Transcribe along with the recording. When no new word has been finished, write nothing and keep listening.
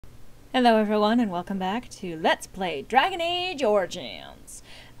Hello everyone and welcome back to Let's Play Dragon Age Origins.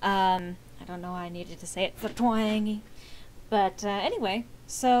 I don't know why I needed to say it so twangy. But anyway,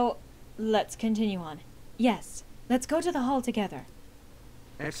 so let's continue on. Yes, let's go to the hall together.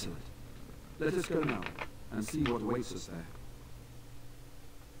 Excellent. Let us go now and see what awaits us there.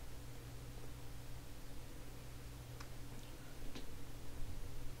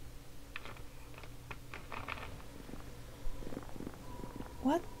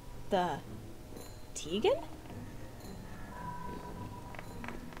 What the... Teagan?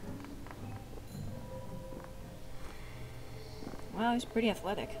 Wow, he's pretty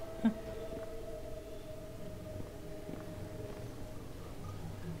athletic.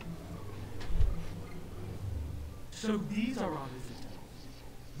 So these are our visitors.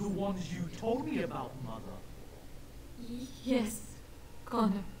 The ones you told me about, Mother. Yes,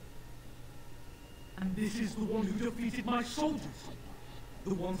 Connor. And this is the one who defeated my soldiers.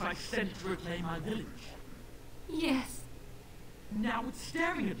 The ones I sent to reclaim my village. Yes. Now it's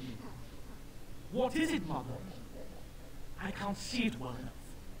staring at me. What is it, Mother? I can't see it well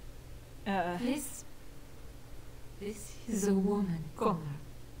enough. This is a woman, Connor.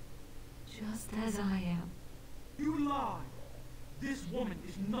 Just as I am. You lie. This woman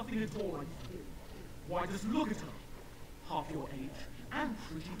is nothing at all like you. Why, just look at her. Half your age, and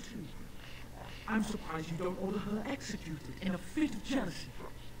pretty too. I'm surprised you don't order her executed in a fit of jealousy.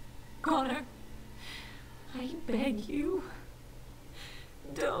 Connor, I beg you.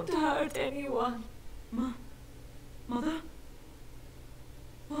 Don't hurt anyone. Mother?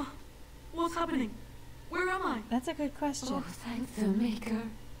 What's happening? Where am I? That's a good question. Oh, thank the Maker.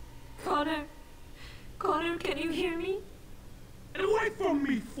 Connor, can you hear me? Get away from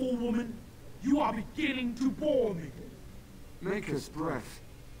me, fool woman! You are beginning to bore me. Maker's breath.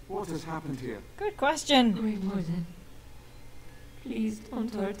 What has happened here? Good question. Grey Warden, please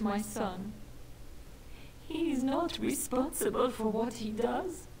don't hurt my son. He is not responsible for what he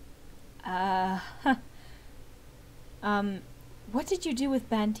does. What did you do with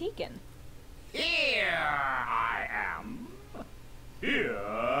Bann Teagan? Here I am. Here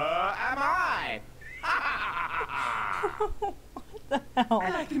am I. What the hell?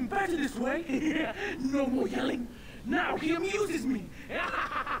 I like him better this way. No more yelling. Now he amuses me.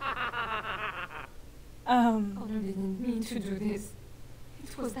 Connor didn't mean to do this.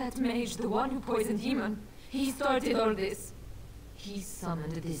 It was that mage, the one who poisoned Demon. He started all this. He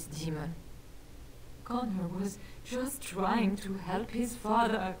summoned this demon. Connor was just trying to help his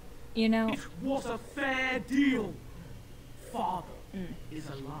father. You know... It was a fair deal. Father is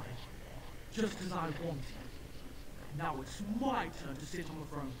alive, just as I wanted. Now it's my turn to sit on the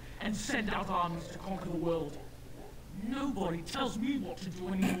throne and send out armies to conquer the world. Nobody tells me what to do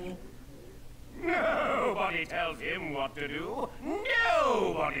anymore. Nobody tells him what to do.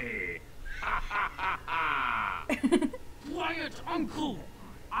 Nobody. Ha ha ha ha. Quiet, Uncle!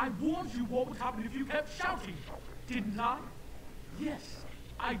 I warned you what would happen if you kept shouting, didn't I? Yes,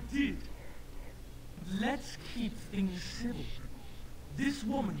 I did. Let's keep things civil. This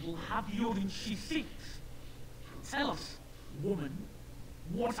woman will have the audience she seeks. Tell us, woman,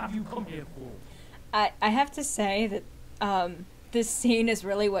 what have you come here for? I have to say that this scene is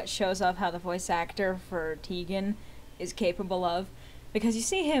really what shows off how the voice actor for Teagan is capable of. Because you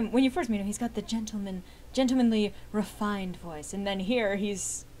see him, when you first meet him, he's got the gentlemanly, refined voice. And then here,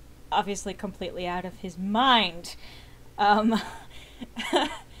 he's obviously completely out of his mind. All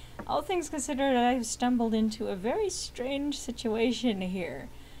things considered, I've stumbled into a very strange situation here.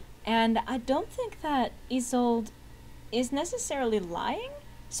 And I don't think that Isolde is necessarily lying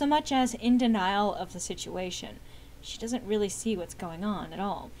so much as in denial of the situation. She doesn't really see what's going on at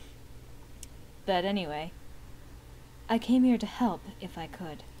all. But anyway, I came here to help if I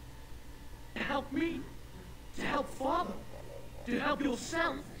could. To help me? To help Father? To help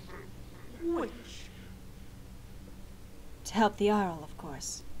yourself? Which? To help the Arl, of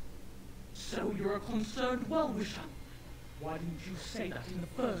course. So you're a concerned well-wisher. Why didn't you say that in the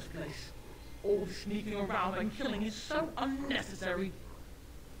first place? All the sneaking around and killing is so unnecessary.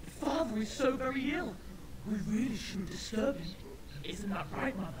 Father is so very ill. We really shouldn't disturb him. Isn't that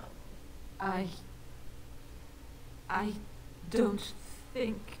right, Mother? I don't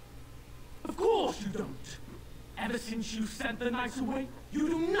think... Of course you don't. Ever since you sent the knights away, you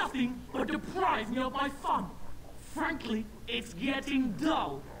do nothing but deprive me of my fun. Frankly, it's getting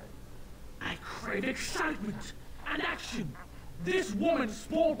dull. I crave excitement and action. This woman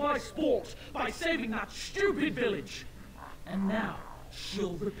spoiled my sport by saving that stupid village. And now,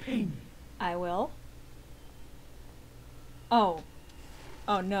 she'll repay me. I will. Oh.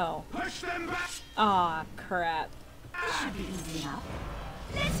 Oh no. Push them back. Aw, crap. This should be easy enough.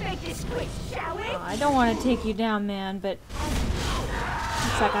 Let's make this quick, shall we? I don't want to take you down, man, but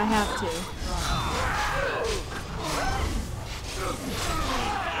looks like I have to.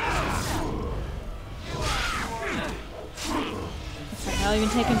 Looks like I'll even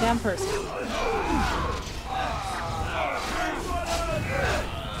take him down personally.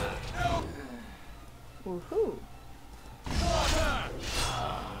 Woohoo!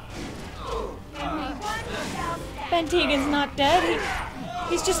 Bann Teagan's not dead.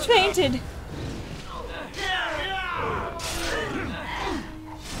 He's just fainted.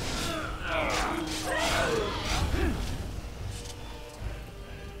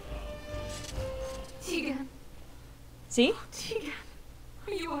 Teagan. See? Teagan.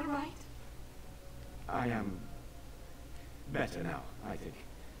 Are you alright? I am better now, I think.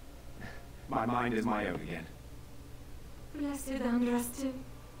 My mind is my own again. Blessed Andraste.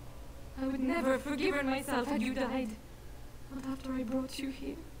 I would never have forgiven myself had you died. Not after I brought you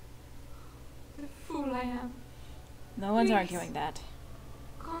here. The fool I am. No one's Please. arguing that.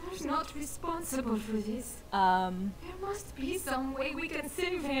 Connor's not responsible for this. There must be some way we can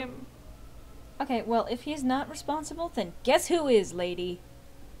save him. Okay, well, if he's not responsible, then guess who is, lady?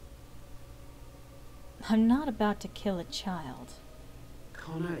 I'm not about to kill a child.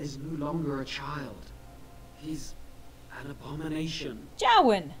 Connor is no longer a child. He's an abomination.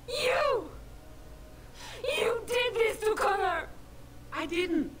 Jowen! You! You did this to Connor! I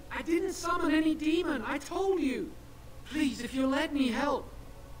didn't summon any demon. I told you. Please, if you'll let me help.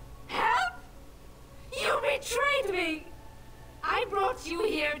 Help? You betrayed me! I brought you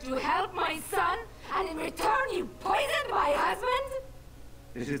here to help my son, and in return you poisoned my husband?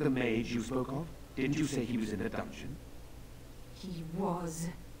 This is the mage you spoke of? Didn't you say he was in a dungeon? He was.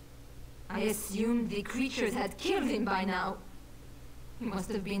 I assumed the creatures had killed him by now. He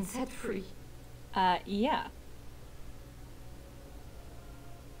must have been set free. Yeah.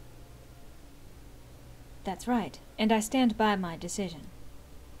 That's right, and I stand by my decision.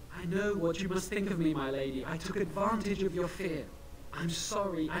 I know what you must think of me, my lady. I took advantage of your fear. I'm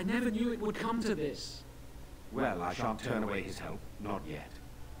sorry. I never knew it would come to this. Well, I shan't turn away his help. Not yet.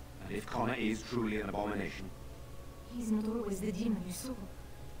 And if Connor is truly an abomination... He's not always the demon you saw.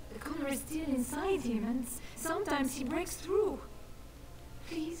 The Connor is still inside him, and sometimes he breaks through.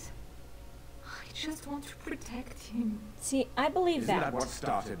 Please. I just want to protect him. See, I believe Isn't that. that what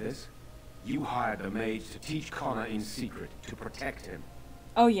started this? You hired a mage to teach Connor in secret, to protect him.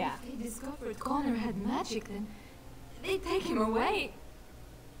 Oh, yeah. If they discovered Connor had magic, then they'd take him away.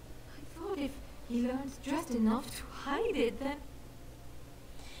 I thought if he learned just enough to hide it, then...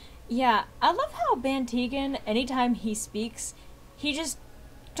 Yeah, I love how Bann Teagan, anytime he speaks, he just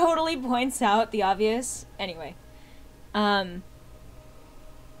totally points out the obvious. Anyway.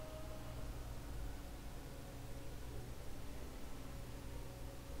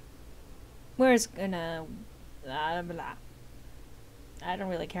 Where's gonna... blah, blah. I don't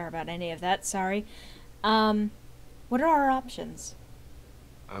really care about any of that, sorry. What are our options?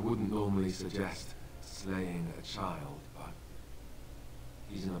 I wouldn't normally suggest slaying a child, but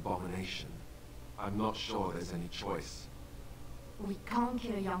he's an abomination. I'm not sure there's any choice. We can't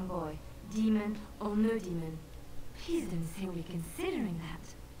kill a young boy, demon or no demon. Please don't say we're considering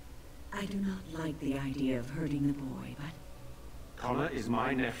that. I do not like the idea of hurting the boy, but Connor is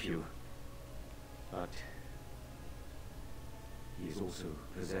my nephew. But... he is also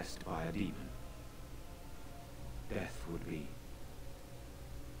possessed by a demon. Death would be...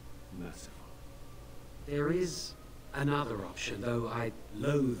 merciful. There is another option, though I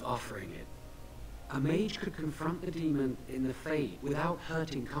loathe offering it. A mage could confront the demon in the Fade without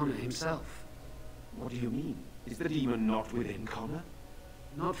hurting Connor himself. What do you mean? Is the demon not within Connor?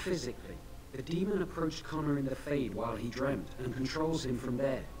 Not physically. The demon approached Connor in the Fade while he dreamt and controls him from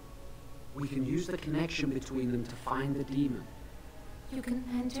there. We can use the connection between them to find the demon. You can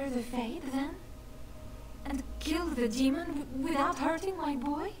enter the Fade, then? And kill the demon without hurting my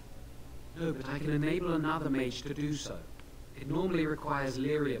boy? No, but I can enable another mage to do so. It normally requires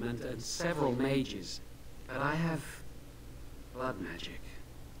lyrium and several mages, but I have blood magic.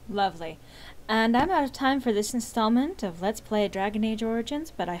 Lovely. And I'm out of time for this installment of Let's Play Dragon Age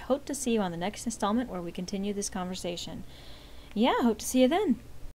Origins, but I hope to see you on the next installment where we continue this conversation. Yeah, hope to see you then.